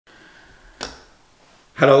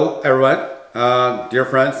Hello everyone, dear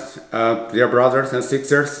friends, dear brothers and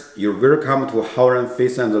sisters, you're welcome to Howard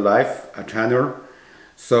Faith and Life channel.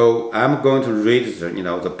 So I'm going to read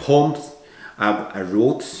the poems I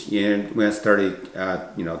wrote when I studied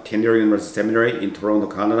 10-year university seminary in Toronto,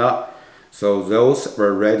 Canada. So those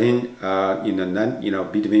were written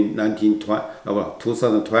between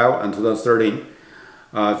 2012 and 2013.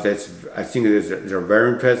 I think they're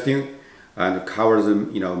very interesting and covers the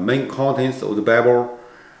main contents of the Bible.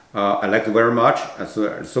 I like it very much.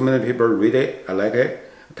 So many people read it. I like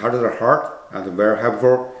it. Touches their heart and very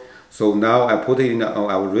helpful. So now I put it in.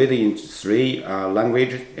 I will read it in three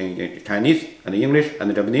languages: in Chinese and English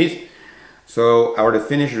and Japanese. So I already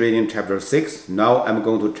finished reading chapter 6. Now I'm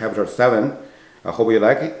going to chapter 7. I hope you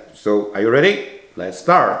like it. So are you ready? Let's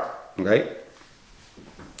start. Okay.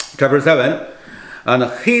 Chapter 7,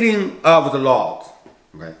 and healing of the Lord.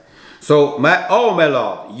 Okay. So my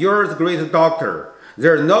Lord, you're the great doctor.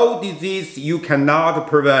 There is no disease you cannot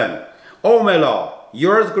prevent. Oh my Lord,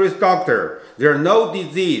 you're the great doctor. There is no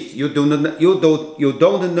disease you don't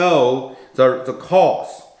know the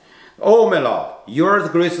cause. Oh my Lord, you're the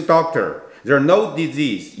great doctor. There is no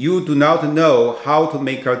disease you do not know how to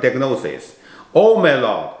make a diagnosis. Oh my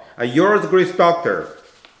Lord, you're the great doctor.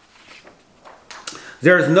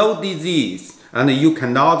 There is no disease and you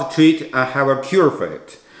cannot treat and have a cure for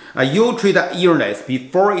it. You treat the illness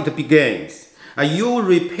before it begins. You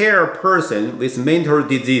repair a person with mental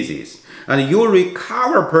diseases, and you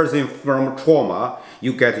recover a person from trauma.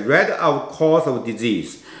 You get rid of cause of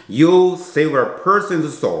disease. You save a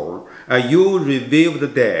person's soul. You revive the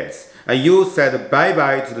dead. You said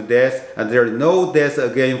bye-bye to the death, and there is no death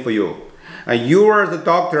again for you. You are the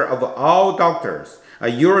doctor of all doctors.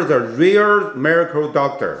 You are the real miracle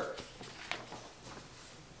doctor.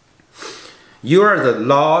 You are the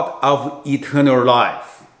Lord of eternal life.